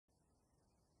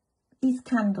These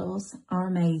candles are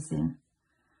amazing.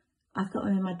 I've got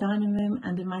them in my dining room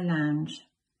and in my lounge,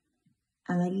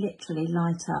 and they literally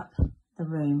light up the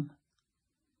room.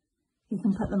 You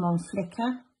can put them on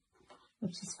flicker,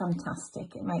 which is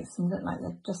fantastic. It makes them look like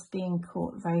they're just being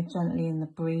caught very gently in the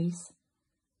breeze.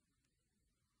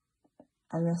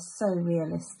 And they're so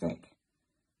realistic.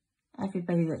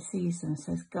 Everybody that sees them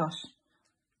says, gosh,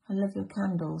 I love your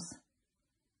candles.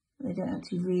 They don't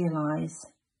actually realise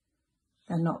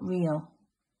they're not real.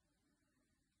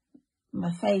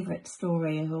 My favourite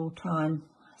story of all time,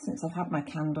 since I've had my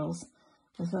candles,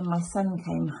 was when my son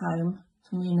came home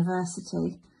from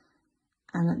university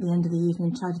and at the end of the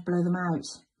evening tried to blow them out.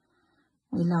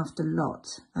 We laughed a lot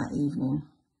that evening.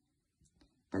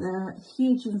 But they're a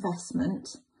huge investment,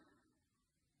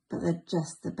 but they're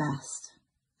just the best,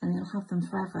 and you'll have them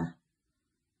forever.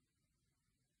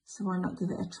 So why not give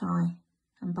it a try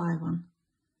and buy one?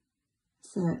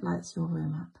 See how it lights your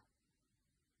room up.